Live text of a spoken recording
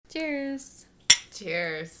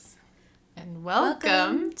Cheers. And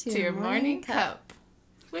welcome to your morning cup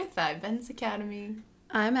with iBenz Academy.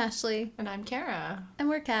 I'm Ashley. And I'm Kara. And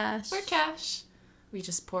we're Cash. We're Cash. We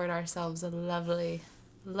just poured ourselves a lovely,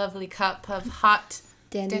 lovely cup of hot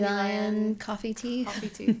dandelion coffee tea. Coffee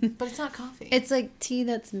tea. But it's not coffee. It's like tea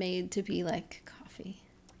that's made to be like coffee.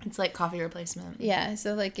 It's like coffee replacement. Yeah,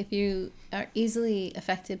 so like if you are easily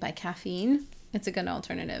affected by caffeine, it's a good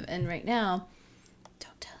alternative. And right now,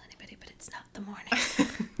 don't tell anybody, but it's not the morning.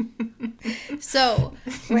 So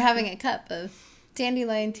we're having a cup of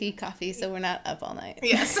dandelion tea coffee, so we're not up all night.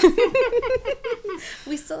 Yes.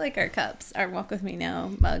 We still like our cups, our Walk With Me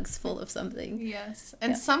Now mugs full of something. Yes.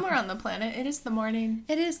 And somewhere on the planet, it is the morning.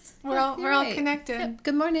 It is. We're all connected. Yep.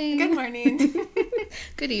 Good morning. Good morning.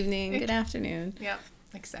 Good evening. Good afternoon. Yep,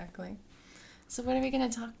 exactly. So what are we going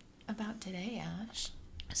to talk about today, Ash?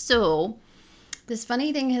 So, this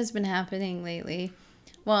funny thing has been happening lately.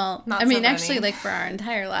 Well, actually, like for our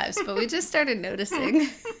entire lives, but we just started noticing.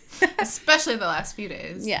 Especially the last few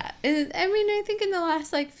days. Yeah. I think in the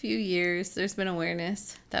last, few years, there's been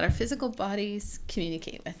awareness that our physical bodies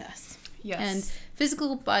communicate with us. Yes. And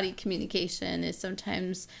physical body communication is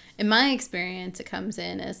sometimes, in my experience, it comes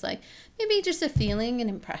in as, maybe just a feeling, an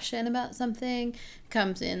impression about something. It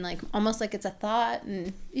comes in, almost like it's a thought.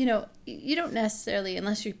 And, you don't necessarily,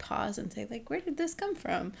 unless you pause and say, where did this come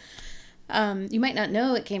from? You might not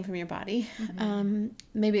know it came from your body. Mm-hmm.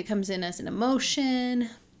 Maybe it comes in as an emotion.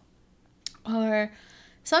 Or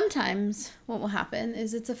sometimes what will happen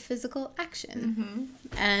is it's a physical action.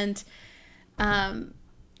 Mm-hmm. And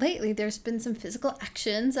lately there's been some physical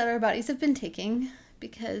actions that our bodies have been taking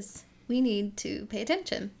because we need to pay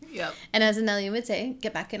attention. Yep. And as Anelia would say,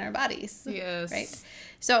 get back in our bodies. Yes. Right?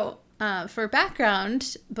 So for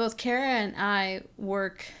background, both Kara and I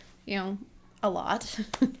work, a lot.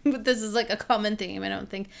 But this is a common theme. I don't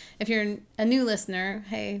think if you're a new listener,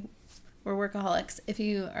 hey, we're workaholics. If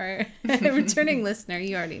you are a returning listener,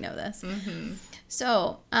 you already know this. Mm-hmm.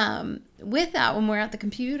 So with that, when we're at the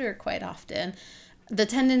computer quite often, the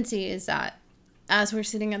tendency is that as we're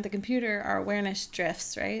sitting at the computer, our awareness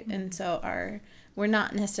drifts, right? Mm-hmm. And so we're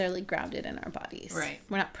not necessarily grounded in our bodies. Right.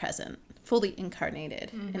 We're not present, fully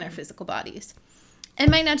incarnated in our physical bodies. It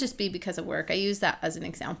might not just be because of work. I use that as an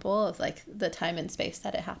example of the time and space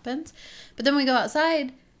that it happens. But then we go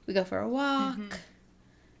outside, we go for a walk. Mm-hmm.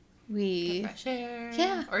 We get fresh air.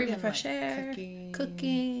 Yeah. Or even get fresh air.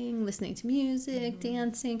 Cooking, listening to music,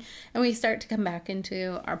 dancing. And we start to come back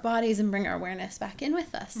into our bodies and bring our awareness back in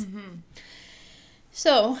with us. Mm-hmm.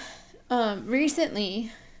 So,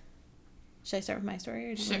 recently, should I start with my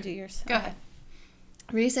story or do you want to do yours? Go ahead.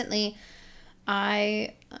 Recently, I'll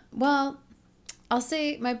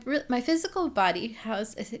say my physical body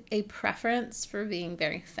has a preference for being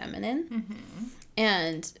very feminine. Mm-hmm.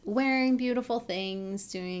 And wearing beautiful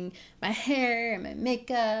things, doing my hair and my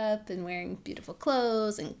makeup, and wearing beautiful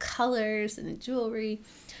clothes and colors and jewelry.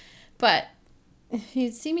 But if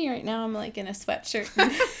you see me right now, I'm in a sweatshirt.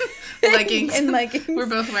 Leggings. And leggings. We're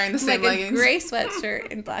both wearing the same leggings. A gray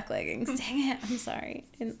sweatshirt and black leggings. Dang it. I'm sorry.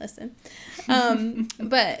 I didn't listen.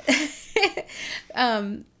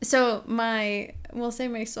 So we'll say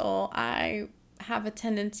my soul, I have a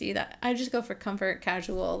tendency that I just go for comfort,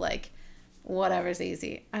 casual, whatever's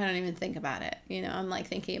easy. I don't even think about it. I'm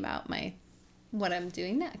thinking about what I'm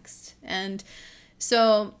doing next. And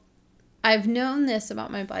so I've known this about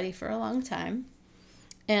my body for a long time.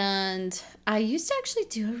 And I used to actually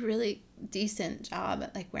do a really decent job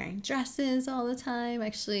at wearing dresses all the time.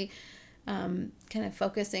 Actually, kind of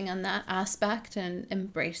focusing on that aspect and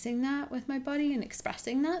embracing that with my body and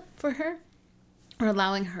expressing that for her, or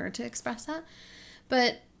allowing her to express that.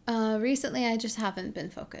 But recently, I just haven't been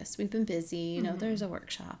focused. We've been busy, there's a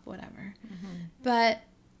workshop, whatever. Mm-hmm. But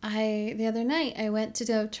the other night, I went to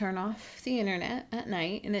go turn off the internet at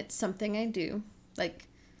night, and it's something I do,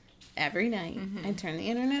 every night. Mm-hmm. I turn the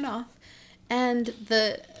internet off, and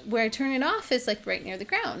where I turn it off is, right near the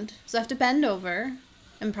ground. So I have to bend over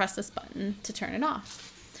and press this button to turn it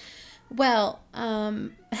off. Well, my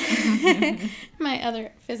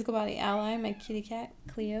other physical body ally, my kitty cat,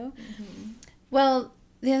 Cleo, well,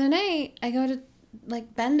 the other night, I go to,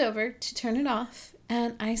 bend over to turn it off,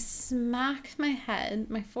 and I smack my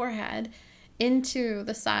forehead, into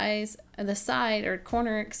the side or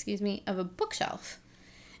corner, of a bookshelf.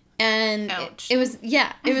 And Ouch. It was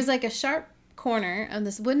a sharp corner of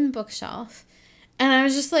this wooden bookshelf. And I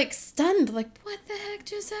was just stunned, what the heck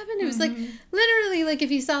just happened? It was literally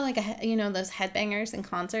if you saw those headbangers in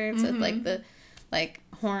concerts with the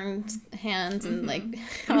horns, hands, and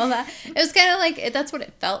all that. It was kind of that's what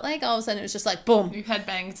it felt like. All of a sudden, it was just boom. You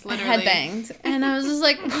headbanged, literally. I headbanged, and I was just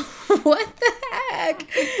what the back.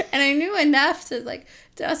 And I knew enough to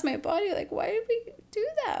ask my body, like, why did we do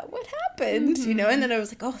that? What happened? Mm-hmm. And then I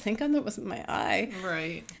was like, oh, thank God that wasn't my eye.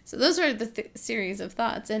 Right. So those were the series of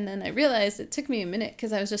thoughts. And then I realized it took me a minute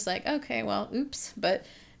because I was just like, okay, well, oops. But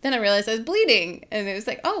then I realized I was bleeding. And it was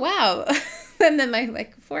like, oh, wow. And then my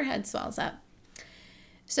forehead swells up.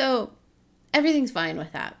 So everything's fine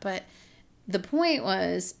with that. But the point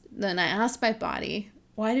was, then I asked my body,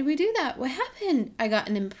 why did we do that? What happened? I got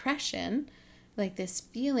an impression, like this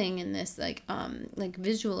feeling and this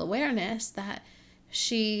visual awareness that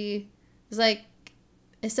she was like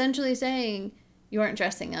essentially saying, you aren't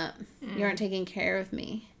dressing up. You aren't taking care of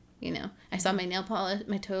me. I saw my nail polish,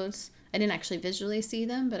 my toes. I didn't actually visually see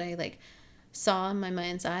them, but I saw in my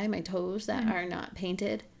mind's eye my toes that are not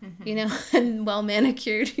painted, and well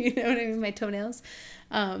manicured, you know what I mean? My toenails.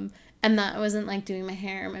 And that I wasn't doing my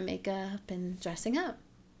hair, my makeup, and dressing up.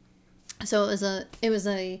 So it was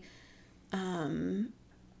a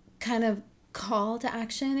kind of call to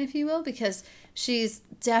action, if you will, because she's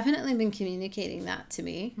definitely been communicating that to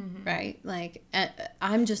me, right?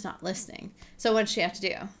 I'm just not listening. So what does she have to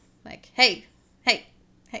do? Hey,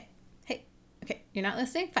 okay, you're not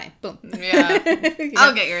listening? Fine, boom. Yeah,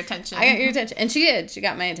 I'll get your attention. I got your attention. And she did. She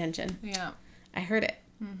got my attention. Yeah. I heard it.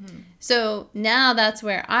 Mm-hmm. So now that's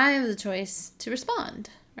where I have the choice to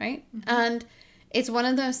respond, right? Mm-hmm. And it's one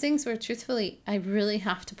of those things where, truthfully, I really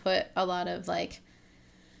have to put a lot of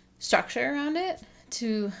structure around it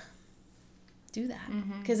to do that.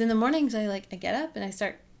 Because in the mornings I get up and I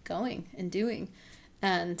start going and doing,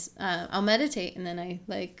 and I'll meditate, and then I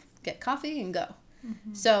get coffee and go.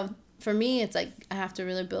 So for me, it's I have to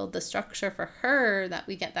really build the structure for her that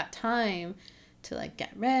we get that time to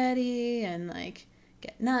get ready and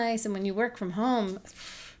get nice. And when you work from home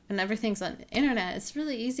and everything's on the internet, it's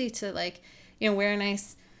really easy to wear a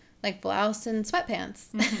nice blouse and sweatpants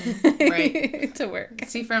right to work.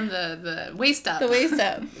 See from the waist up. The waist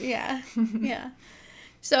up, yeah. Yeah.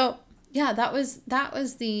 So yeah, that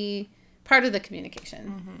was the part of the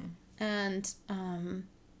communication. And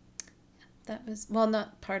that was, well,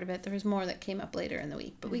 not part of it. There was more that came up later in the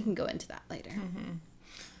week, but we can go into that later.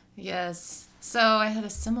 Yes. So I had a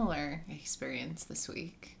similar experience this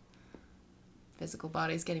week. Physical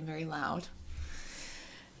body's getting very loud.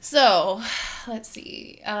 So, let's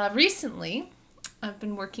see. Recently, I've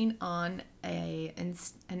been working on an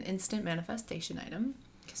instant manifestation item,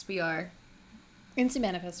 because we are instant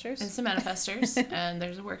manifestors, and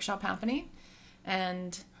there's a workshop happening,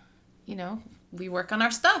 and we work on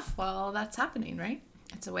our stuff while that's happening, right?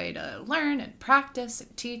 It's a way to learn and practice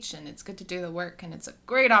and teach, and it's good to do the work, and it's a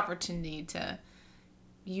great opportunity to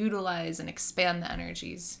utilize and expand the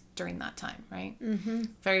energies during that time, right?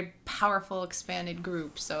 Very powerful, expanded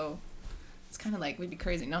group, so it's kind of we'd be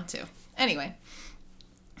crazy not to. Anyway,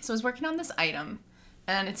 so I was working on this item,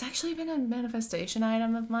 and it's actually been a manifestation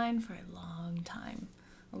item of mine for a long time.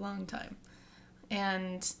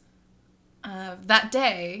 And that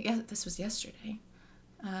day, this was yesterday,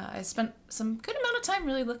 I spent some good amount of time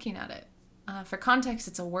really looking at it. For context,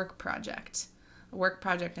 it's a work project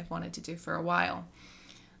I've wanted to do for a while.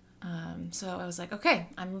 So I was like, okay,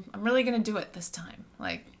 I'm really going to do it this time.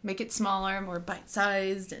 Make it smaller, more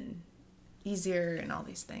bite-sized, and easier, and all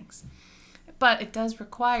these things. But it does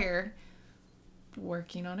require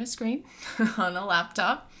working on a screen on a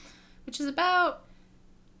laptop, which is about,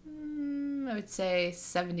 I would say,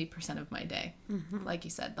 70% of my day. Like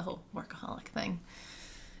you said, the whole workaholic thing.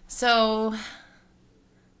 So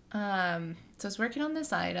I was working on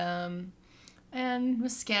this item, and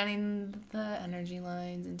was scanning the energy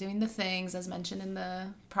lines and doing the things as mentioned in the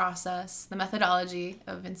process, the methodology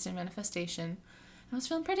of instant manifestation. I was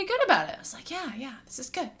feeling pretty good about it. I was like, yeah, this is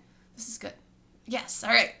good. Yes,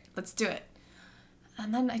 all right, let's do it.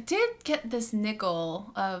 And then I did get this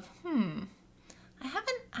niggle of, I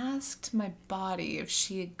haven't asked my body if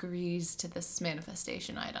she agrees to this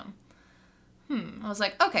manifestation item. I was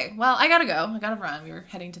like, okay, well, I gotta go. I gotta run. We were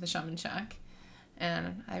heading to the shaman shack.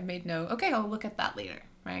 And I made note, okay, I'll look at that later,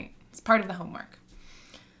 right? It's part of the homework.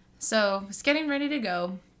 So I was getting ready to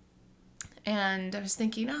go. And I was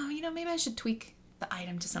thinking, maybe I should tweak the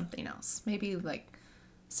item to something else. Maybe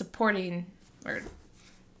supporting, or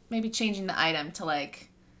maybe changing the item to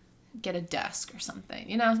get a desk or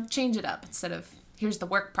something. Change it up instead of, here's the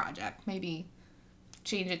work project. Maybe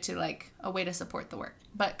change it to a way to support the work.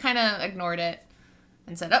 But kind of ignored it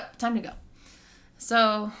and said, time to go.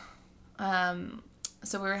 So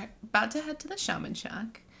we're about to head to the shaman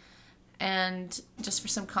shack, and just for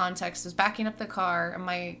some context, I was backing up the car, and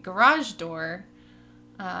my garage door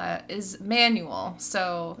is manual,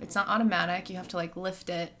 so it's not automatic. You have to lift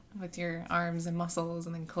it with your arms and muscles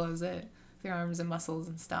and then close it. with your arms and muscles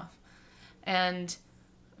and stuff. And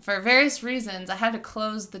for various reasons, I had to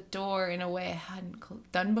close the door in a way I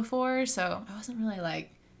hadn't done before. So I wasn't really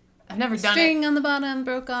like, I've never done it. String on the bottom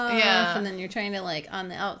broke off. Yeah. And then you're trying to, like, on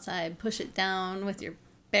the outside, push it down with your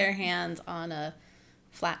bare hands on a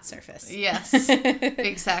flat surface. Yes,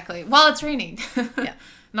 exactly. While it's raining. Yeah.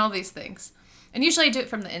 And all these things. And usually I do it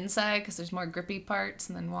from the inside because there's more grippy parts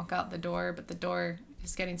and then walk out the door. But the door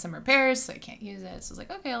is getting some repairs, so I can't use it. So I was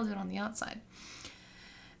like, okay, I'll do it on the outside.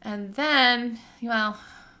 And then, well,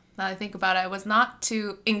 now I think about it, I was not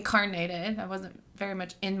too incarnated. I wasn't very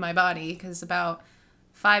much in my body because about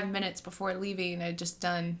 5 minutes before leaving, I'd just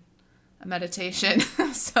done a meditation.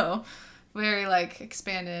 So very, like,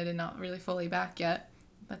 expanded and not really fully back yet.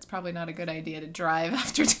 That's probably not a good idea to drive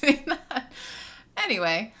after doing that.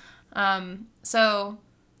 Anyway, so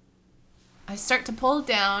I start to pull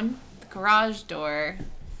down the garage door,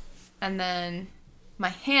 and then my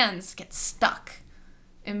hands get stuck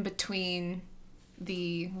in between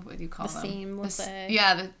the, what do you call them? Seam, we'll say.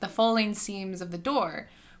 Yeah, the folding seams of the door,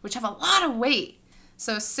 which have a lot of weight.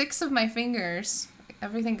 So 6 of my fingers,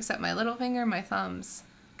 everything except my little finger, my thumbs,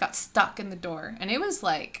 got stuck in the door. And it was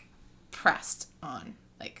like pressed on,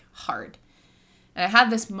 like hard. And I had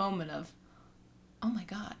this moment of, oh my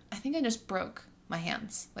God, I think I just broke my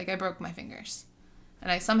hands. Like I broke my fingers.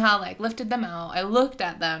 And I somehow like lifted them out. I looked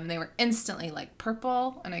at them and they were instantly like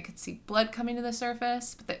purple and I could see blood coming to the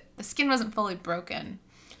surface, but the skin wasn't fully broken.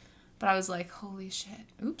 But I was like, holy shit.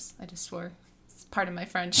 Oops, I just swore. It's part of my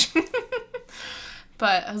French.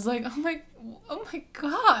 But I was like, oh my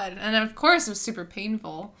God. And then of course it was super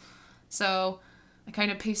painful. So I kind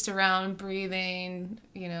of paced around breathing,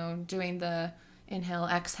 you know, doing the inhale,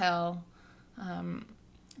 exhale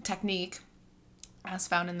technique as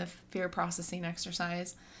found in the fear processing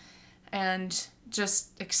exercise, and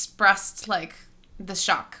just expressed like the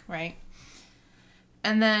shock, right?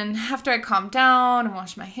 And then after I calmed down and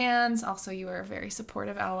washed my hands, also you were a very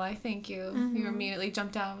supportive ally, thank you. Mm-hmm. You immediately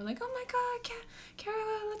jumped out and were like, oh my God,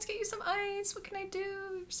 Kara, let's get you some ice. What can I do?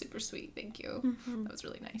 You're super sweet, thank you. Mm-hmm. That was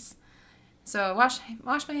really nice. So I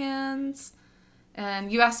washed my hands,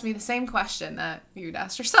 and you asked me the same question that you'd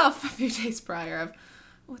asked yourself a few days prior of,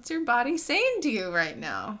 what's your body saying to you right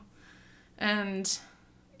now? And,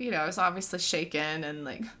 you know, I was obviously shaken and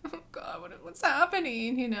like, oh God, what's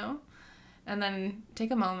happening, you know? And then take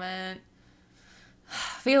a moment,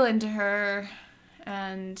 feel into her,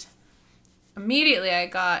 and immediately I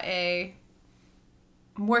got I'm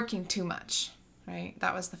working too much, right?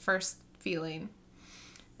 That was the first feeling.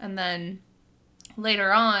 And then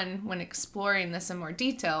later on, when exploring this in more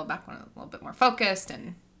detail, back when I was a little bit more focused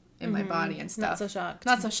and in my body and stuff.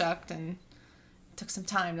 Not so shocked, and it took some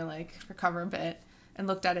time to like recover a bit and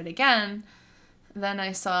looked at it again. Then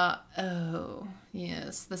I saw, oh,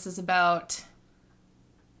 yes, this is about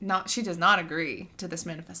she does not agree to this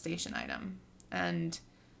manifestation item. And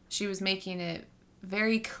she was making it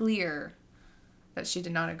very clear that she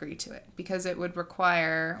did not agree to it because it would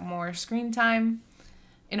require more screen time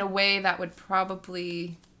in a way that would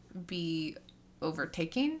probably be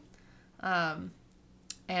overtaking.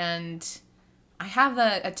 And I have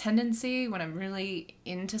a tendency when I'm really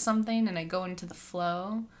into something and I go into the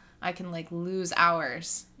flow, I can like lose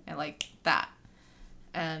hours and like that.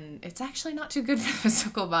 And it's actually not too good for the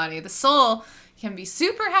physical body. The soul can be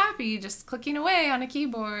super happy just clicking away on a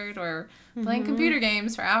keyboard or playing computer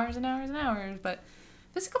games for hours and hours and hours. But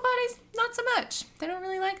physical bodies, not so much. They don't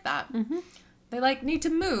really like that. Mm-hmm. They like need to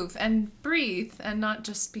move and breathe and not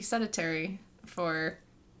just be sedentary for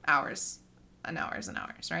hours and hours and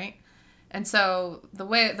hours, right? And so the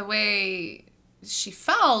way she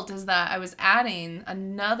felt is that I was adding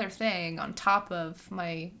another thing on top of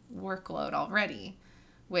my workload already,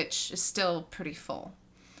 which is still pretty full.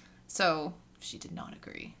 So she did not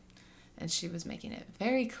agree. And she was making it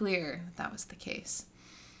very clear that was the case.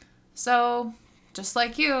 So just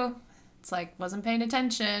like you, it's like wasn't paying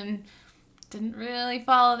attention, didn't really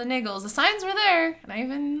follow the niggles. The signs were there, and I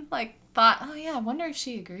even like thought, oh yeah, I wonder if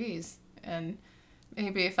she agrees. And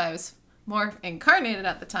maybe if I was more incarnated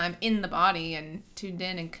at the time in the body and tuned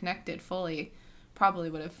in and connected fully, probably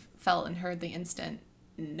would have felt and heard the instant,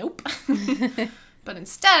 nope. But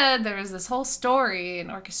instead, there was this whole story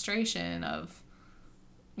and orchestration of,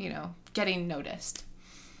 you know, getting noticed.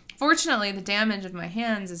 Fortunately, the damage of my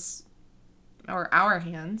hands or our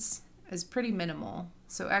hands, is pretty minimal.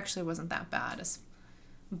 So it actually wasn't that bad.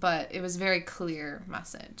 But it was a very clear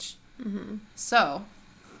message. Mm-hmm. So,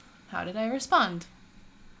 how did I respond?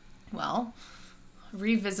 Well,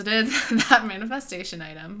 revisited that manifestation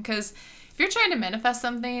item. Because if you're trying to manifest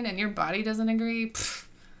something and your body doesn't agree,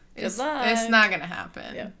 It's luck. not going to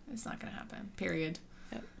happen. Yep. It's not going to happen, period.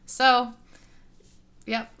 Yep. So,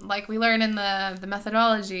 yep, like we learn in the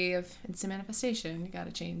methodology of instant manifestation, you got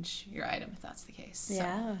to change your item if that's the case.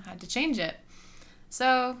 Yeah. So I had to change it.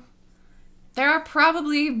 So there are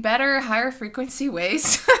probably better, higher frequency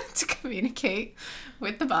ways to communicate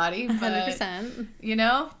with the body. But, 100%. you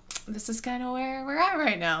know, this is kind of where we're at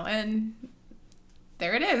right now. And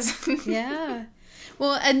there it is. Yeah.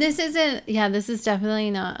 Well, and this is definitely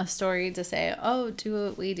not a story to say, oh, do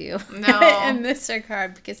what we do. No. In this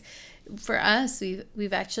regard, because for us,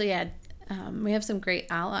 we've actually had, we have some great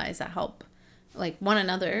allies that help, like one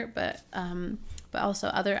another, but also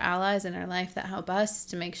other allies in our life that help us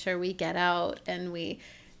to make sure we get out and we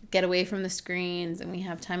get away from the screens and we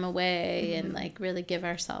have time away and like really give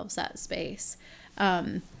ourselves that space.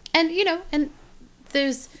 And, you know, and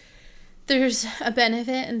there's a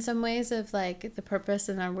benefit in some ways of like the purpose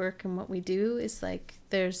in our work and what we do is like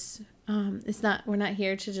there's we're not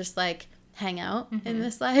here to just like hang out in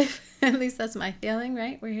this life. At least that's my feeling,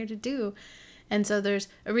 right? We're here to do. And so there's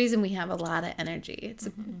a reason we have a lot of energy. It's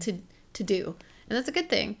to do. And that's a good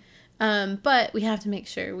thing. But we have to make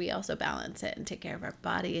sure we also balance it and take care of our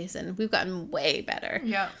bodies. And we've gotten way better.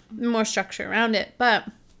 Yeah. More structure around it. But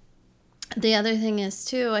the other thing is,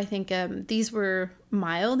 too, I think these were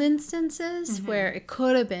mild instances where it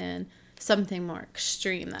could have been something more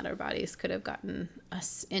extreme that our bodies could have gotten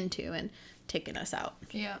us into and taken us out.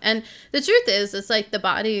 Yeah. And the truth is, it's like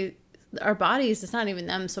our bodies, it's not even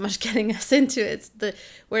them so much getting us into it. It's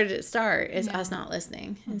where did it start? Is us not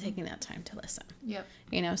listening and taking that time to listen. Yep.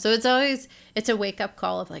 You know, so it's a wake up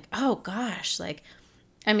call of like, oh gosh, like,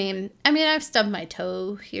 I mean, I've stubbed my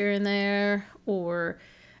toe here and there, or,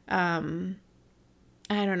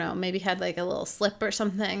 I don't know, maybe had like a little slip or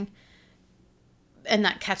something, and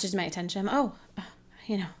that catches my attention. Oh,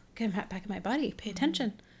 you know, get back in my body, pay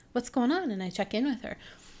attention. What's going on? And I check in with her.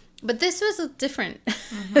 But this was a different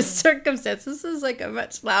circumstance. This is like a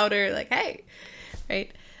much louder, like, hey,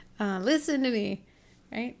 right? Listen to me,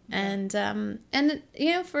 right? Yeah. And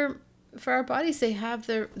you know, for our bodies, they have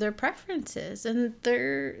their preferences and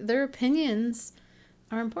their opinions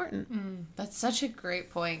are important. That's such a great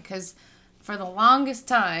point, because for the longest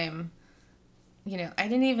time, you know, I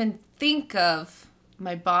didn't even think of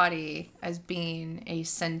my body as being a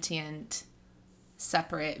sentient,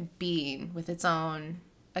 separate being with its own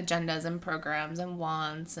agendas and programs and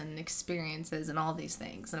wants and experiences and all these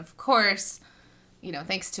things. And of course, you know,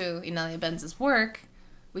 thanks to iBenz's work,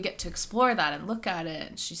 we get to explore that and look at it.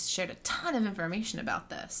 And she's shared a ton of information about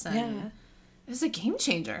this. And it was a game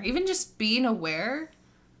changer. Even just being aware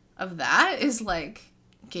of that is like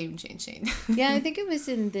game changing. Yeah, I think it was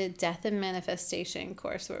in the Death and Manifestation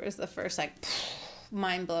course where it was the first like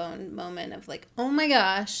mind blown moment of like, oh my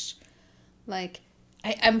gosh, like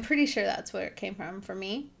I'm pretty sure that's where it came from for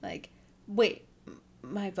me. Like, wait,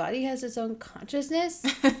 my body has its own consciousness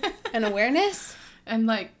and awareness and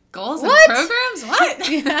like goals what? And programs. What?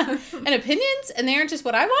 Yeah, and opinions, and they aren't just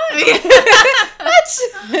what I want.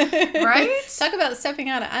 What? Right? Talk about stepping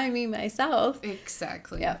out of I, me, myself.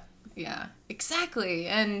 Exactly. Yeah. Yeah, exactly.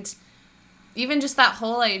 And even just that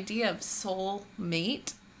whole idea of soul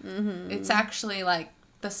mate, it's actually like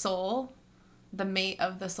the soul, the mate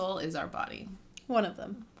of the soul is our body. One of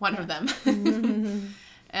them. One of them.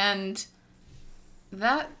 And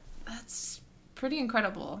that's pretty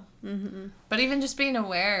incredible. But even just being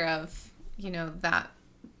aware of, you know, that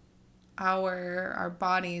our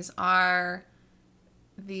bodies are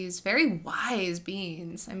these very wise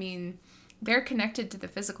beings. I mean, they're connected to the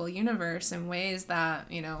physical universe in ways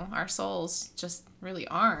that, you know, our souls just really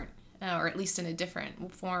aren't, or at least in a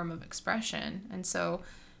different form of expression. And so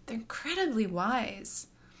they're incredibly wise.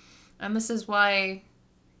 And this is why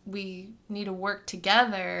we need to work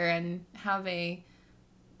together and have a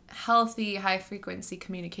healthy, high-frequency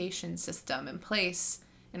communication system in place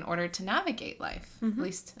in order to navigate life, at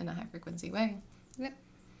least in a high-frequency way. Yep.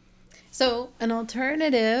 So an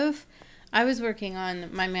alternative, I was working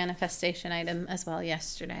on my manifestation item as well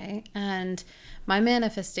yesterday, and my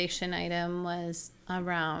manifestation item was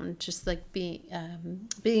around just like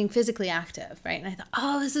being physically active, right? And I thought,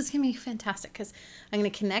 oh, this is going to be fantastic because I'm going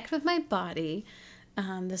to connect with my body.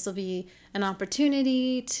 This will be an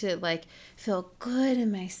opportunity to like feel good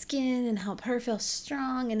in my skin and help her feel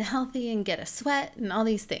strong and healthy and get a sweat and all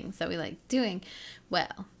these things that we like doing.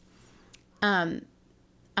 Well,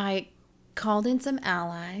 I called in some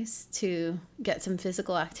allies to get some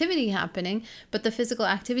physical activity happening, but the physical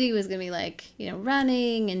activity was going to be like, you know,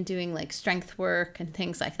 running and doing like strength work and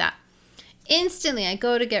things like that. Instantly, I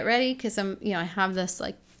go to get ready because I have this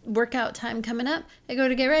like workout time coming up. I go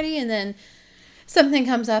to get ready and then something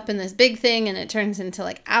comes up in this big thing and it turns into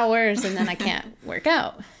like hours and then I can't work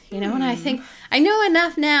out, and I think I know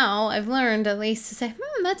enough now, I've learned at least to say,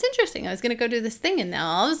 that's interesting. I was going to go do this thing and now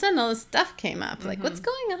all of a sudden all this stuff came up. Like, what's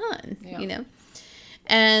going on,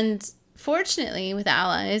 And fortunately with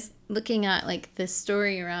allies, looking at like this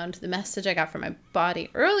story around the message I got from my body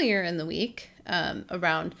earlier in the week,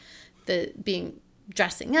 around the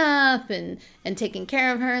dressing up and taking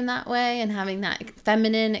care of her in that way and having that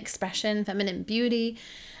feminine expression, feminine beauty,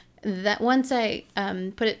 that once I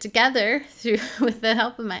put it together with the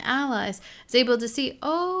help of my allies, I was able to see,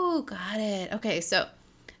 got it. Okay, so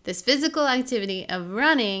this physical activity of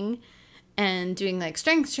running and doing like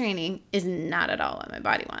strength training is not at all what my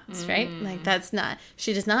body wants, right? Like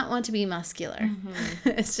she does not want to be muscular.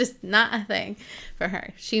 It's just not a thing for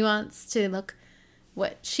her. She wants to look,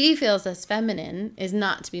 what she feels as feminine is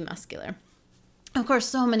not to be muscular. Of course,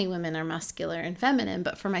 so many women are muscular and feminine,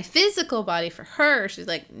 but for my physical body, for her, she's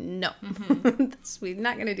like, no, we're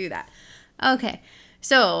not going to do that. Okay,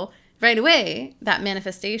 so right away, that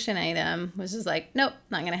manifestation item was just like, nope,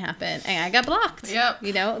 not going to happen. And I got blocked. Yep.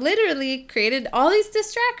 Literally created all these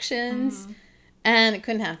distractions and it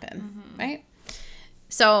couldn't happen, right?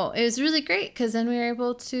 So it was really great because then we were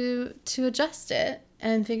able to adjust it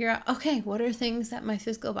and figure out, okay, what are things that my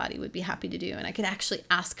physical body would be happy to do? And I could actually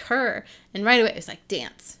ask her. And right away, it was like,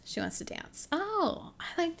 dance. She wants to dance. Oh,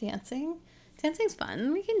 I like dancing. Dancing's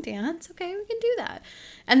fun. We can dance. Okay, we can do that.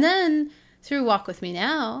 And then through Walk With Me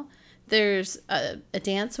Now, there's a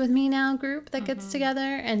Dance With Me Now group that gets together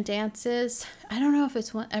and dances. I don't know if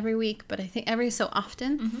it's every week, but I think every so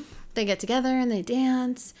often they get together and they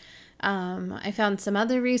dance. I found some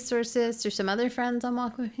other resources through some other friends on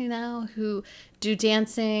Walk With Me Now who do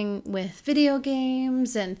dancing with video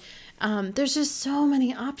games, and there's just so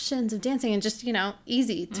many options of dancing and just,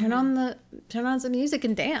 easy. Turn on some music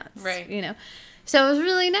and dance. Right. So it was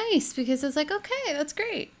really nice because it's like, okay, that's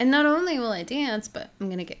great. And not only will I dance, but I'm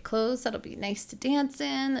going to get clothes that'll be nice to dance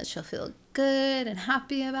in, that she'll feel good and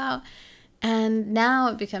happy about. And now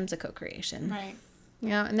it becomes a co-creation. Right.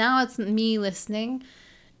 Now it's me listening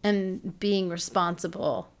and being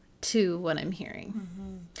responsible to what I'm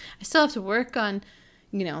hearing. I still have to work on,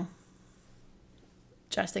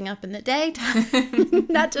 dressing up in the daytime,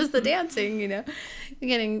 not just the dancing,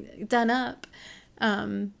 getting done up.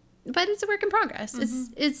 But it's a work in progress.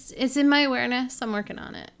 It's in my awareness. I'm working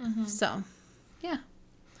on it. So, yeah.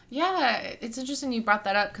 Yeah, it's interesting you brought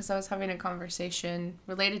that up because I was having a conversation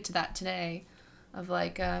related to that today of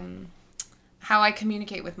like how I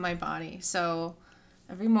communicate with my body. So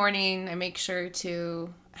every morning I make sure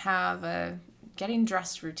to have a getting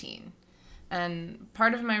dressed routine. And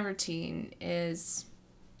part of my routine is,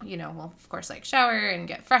 of course, like shower and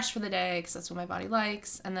get fresh for the day because that's what my body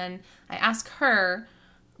likes. And then I ask her,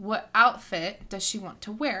 what outfit does she want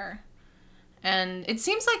to wear? And it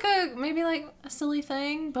seems like maybe like a silly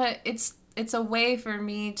thing, but it's a way for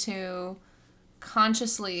me to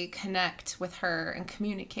consciously connect with her and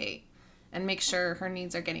communicate and make sure her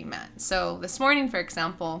needs are getting met. So this morning, for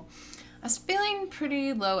example, I was feeling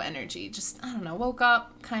pretty low energy. Just, I don't know, woke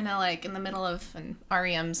up kind of like in the middle of an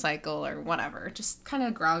REM cycle or whatever, just kind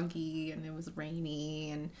of groggy, and it was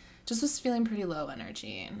rainy and just was feeling pretty low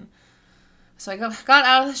energy. And so I got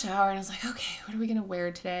out of the shower and I was like, okay, what are we going to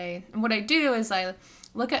wear today? And what I do is I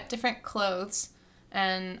look at different clothes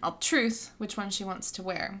and I'll truth which one she wants to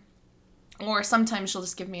wear. Or sometimes she'll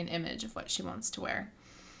just give me an image of what she wants to wear.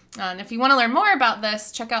 And if you want to learn more about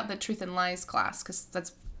this, check out the Truth and Lies class, because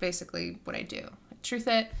that's basically what I do. I truth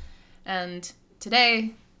it. And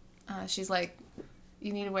today, she's like,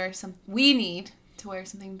 we need to wear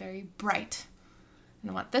something very bright.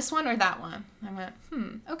 And I want this one or that one. And I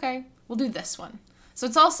went, okay, we'll do this one. So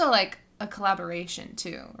it's also like a collaboration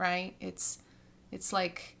too, right? It's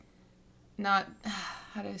like not,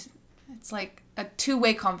 it's like a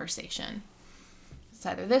two-way conversation. It's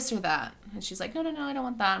either this or that. And she's like, no, I don't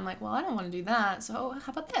want that. I'm like, well, I don't want to do that. So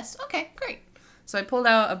how about this? Okay, great. So I pulled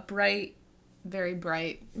out a bright, very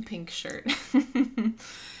bright pink shirt. And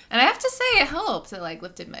I have to say it helped. It like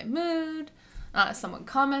lifted my mood. Someone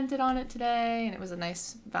commented on it today, and it was a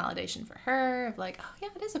nice validation for her of like, oh yeah,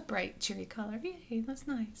 it is a bright, cheery color. Yay, that's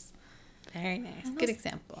nice. Very nice. Good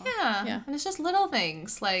example. Yeah. And it's just little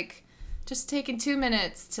things, like just taking 2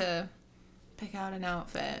 minutes to pick out an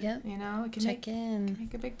outfit. Yep. It can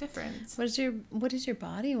make a big difference. What does your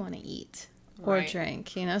body want to eat or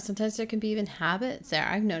drink? Sometimes there can be even habits there.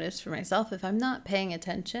 I've noticed for myself, if I'm not paying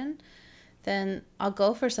attention, then I'll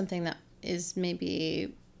go for something that is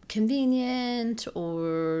maybe convenient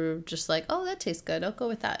or just like, oh, that tastes good, I'll go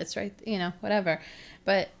with that, it's right, whatever.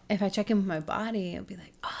 But if I check in with my body, it'll be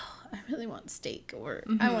like, oh, I really want steak, or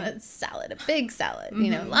I want a salad, a big salad, you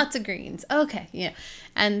know, lots of greens. Okay. You know,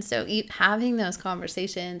 and so having those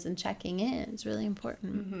conversations and checking in is really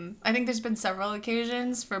important. I think there's been several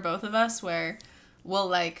occasions for both of us where we'll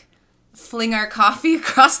like fling our coffee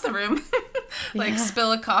across the room, like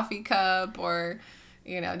spill a coffee cup, or,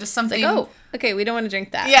 you know, just something. It's like, oh, okay, we don't want to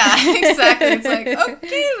drink that. Yeah, exactly. It's like,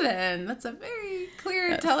 okay, then that's a very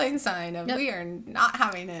clear telling sign of we are not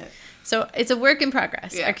having it. So it's a work in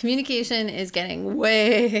progress. Yeah. Our communication is getting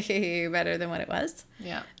way better than what it was.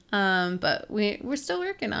 Yeah. But we're still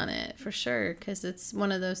working on it for sure, because it's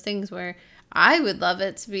one of those things where I would love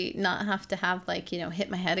it to be not have to have, like, you know, hit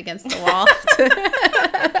my head against the wall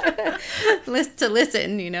to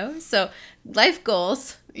listen, you know. So life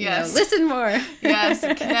goals, yes, you know, listen more. Yes,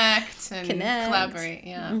 connect and collaborate.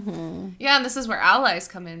 Yeah. Yeah, and this is where allies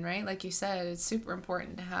come in, right? Like you said, it's super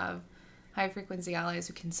important to have high frequency allies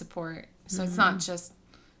who can support. So it's not just,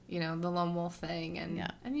 you know, the lone wolf thing, and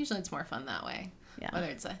usually it's more fun that way. Yeah. Whether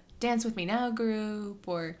it's a Dance With Me Now group,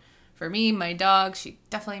 or for me, my dog, she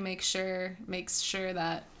definitely makes sure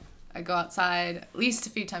that I go outside at least a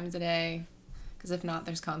few times a day, because if not,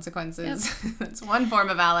 there's consequences. Yep. That's one form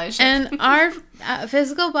of allyship. And our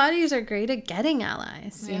physical bodies are great at getting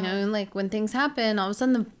allies. You know, like when things happen, all of a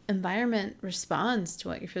sudden the environment responds to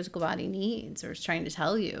what your physical body needs or is trying to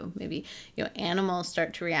tell you. Maybe, you know, animals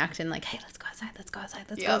start to react and like, hey, let's go outside, let's go outside,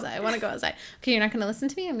 let's go outside. I want to go outside. Okay, you're not going to listen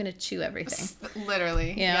to me? I'm going to chew everything.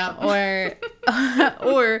 Literally. Yeah.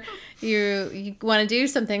 Or you want to do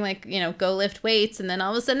something like, you know, go lift weights, and then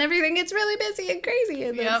all of a sudden everything gets really busy and crazy,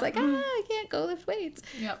 and then it's like, I can't go lift weights.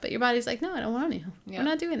 Yep. But your body's like, no, I don't want to. We're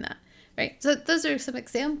not doing that. Right. So those are some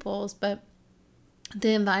examples, but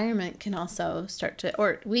the environment can also start to,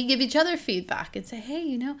 or we give each other feedback and say, hey,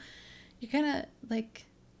 you know, you're kind of like,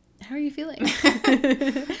 how are you feeling?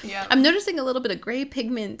 Yeah. I'm noticing a little bit of gray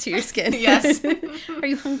pigment to your skin. Yes. Are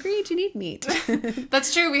you hungry? Do you need meat?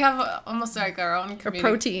 That's true. We have almost like our own or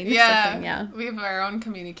protein. Yeah. We have our own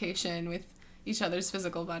communication with each other's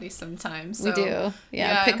physical bodies sometimes. So, we do.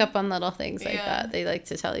 Yeah. Pick up on little things like that. They like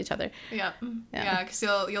to tell each other. Yeah. Yeah. Because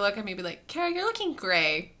you'll look at me and be like, Kara, you're looking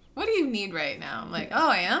gray. What do you need right now? I'm like, oh,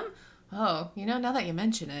 I am? Oh, you know, now that you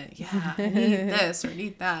mention it, yeah, I need this or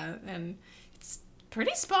need that. And it's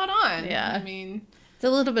pretty spot on. Yeah. I mean, it's a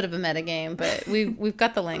little bit of a meta game, but we've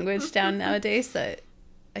got the language down nowadays that,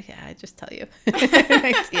 I just tell you.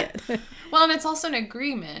 I see it. Well, and it's also an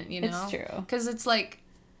agreement, you know. It's true. Because it's like,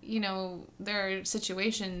 you know, there are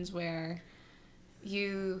situations where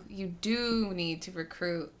you do need to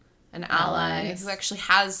recruit an ally who actually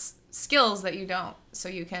has skills that you don't, so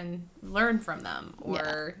you can learn from them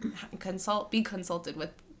or be consulted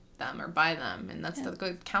with them or by them, and that's the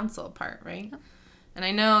good counsel part, right? And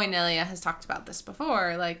I know Inelia has talked about this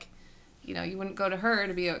before, like, you know, you wouldn't go to her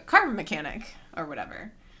to be a car mechanic or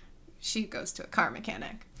whatever. She goes to a car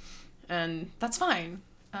mechanic, and that's fine,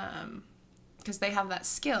 because they have that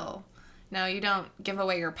skill. Now, you don't give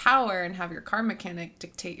away your power and have your car mechanic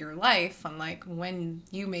dictate your life on, like, when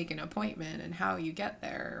you make an appointment and how you get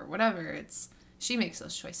there or whatever. She makes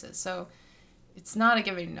those choices. So it's not a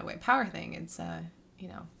giving away power thing. It's, you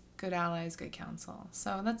know, good allies, good counsel.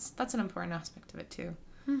 So that's an important aspect of it, too.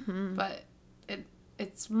 Mm-hmm. But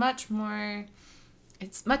it's much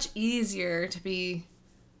easier to be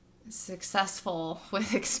successful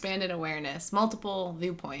with expanded awareness, multiple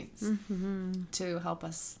viewpoints to help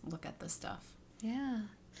us look at this stuff. Yeah.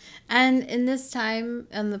 And in this time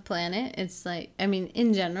on the planet, it's like, I mean,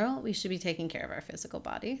 in general, we should be taking care of our physical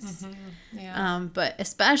bodies. Mm-hmm. Yeah. But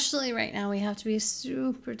especially right now, we have to be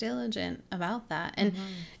super diligent about that. And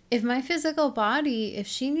if my physical body, if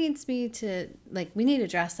she needs me to, like, we need to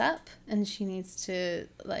dress up, and she needs to,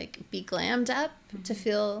 like, be glammed up to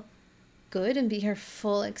feel good and be her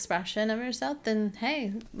full expression of herself, then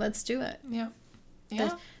hey, let's do it. Yeah.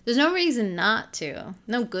 Yeah. There's no reason not to.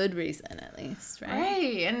 No good reason, at least, right?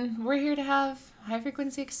 Right. And we're here to have high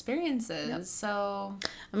frequency experiences. Yep. So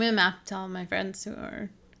I'm gonna map to all my friends who are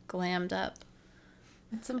glammed up.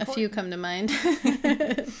 It's important. A few come to mind.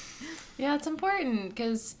 Yeah, it's important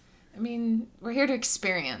because, I mean, we're here to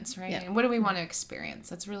experience, right? Yeah. And what do we want to experience?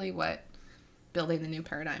 That's really what building the new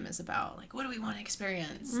paradigm is about. Like, what do we want to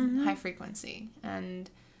experience? High frequency. And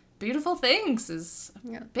beautiful things is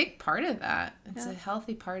a big part of that. It's a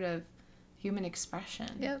healthy part of human expression.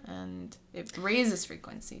 Yep. And it raises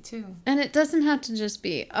frequency too. And it doesn't have to just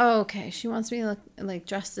be, oh, okay, she wants me to look, like,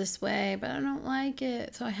 dress this way, but I don't like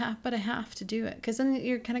it, so I have to do it. Because then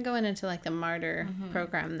you're kind of going into, like, the martyr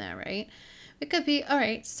program there, right? It could be, all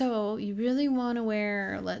right, so you really want to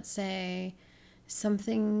wear, let's say,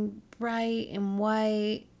 something bright and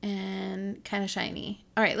white and kind of shiny.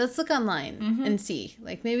 All right, let's look online and see.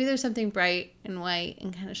 Like maybe there's something bright and white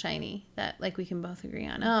and kind of shiny that like we can both agree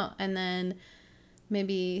on. Oh, and then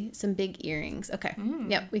maybe some big earrings. Okay.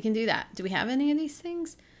 Yep, we can do that. Do we have any of these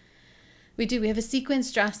things? We do. We have a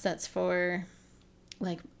sequins dress that's for,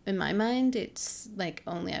 like, in my mind, it's like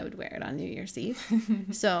only I would wear it on New Year's Eve.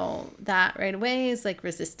 So that right away is like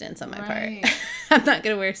resistance on my part. I'm not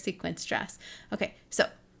going to wear a sequins dress. Okay, so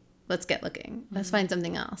let's get looking. Let's find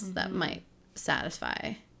something else that might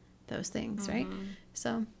satisfy those things, right?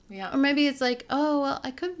 So, yeah. Or maybe it's like, oh, well, I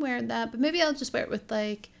could wear that, but maybe I'll just wear it with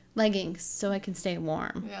like leggings so I can stay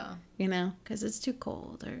warm. Yeah. You know, because it's too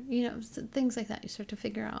cold, or, you know, things like that. You start to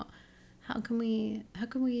figure out how can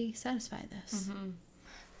we satisfy this?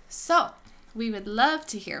 So, we would love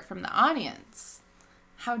to hear from the audience.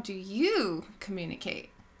 How do you communicate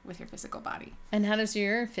with your physical body? And how does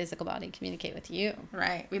your physical body communicate with you?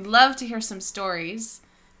 Right. We'd love to hear some stories,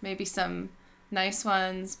 maybe some nice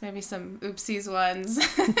ones, maybe some oopsies ones,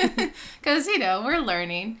 because, you know, we're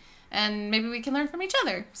learning, and maybe we can learn from each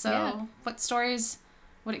other. So what stories,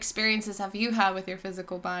 what experiences have you had with your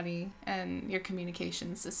physical body and your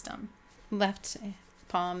communication system? Left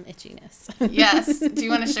palm itchiness. Yes. Do you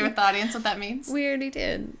want to share with the audience what that means? We already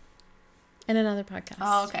did in another podcast.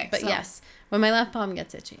 Oh, okay. But yes, when my left palm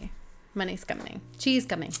gets itchy, money's coming. Cheese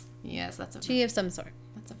coming. Yes, that's a Chi of some sort.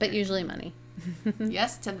 But usually money.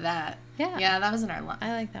 Yes to that. Yeah. Yeah, that was in our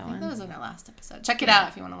I like that one. that was in our last episode. Check it out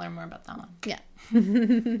if you want to learn more about that one. Yeah.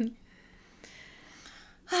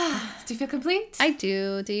 Do you feel complete? I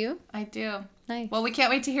do. Do you? I do. Nice. Well, we can't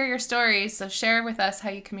wait to hear your stories. So share with us how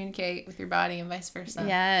you communicate with your body and vice versa.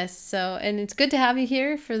 Yes. So, and it's good to have you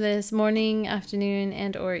here for this morning, afternoon,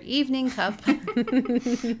 and or evening cup. With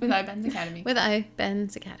iBenz Academy. With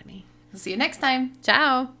iBenz Academy. We'll see you next time.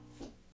 Ciao.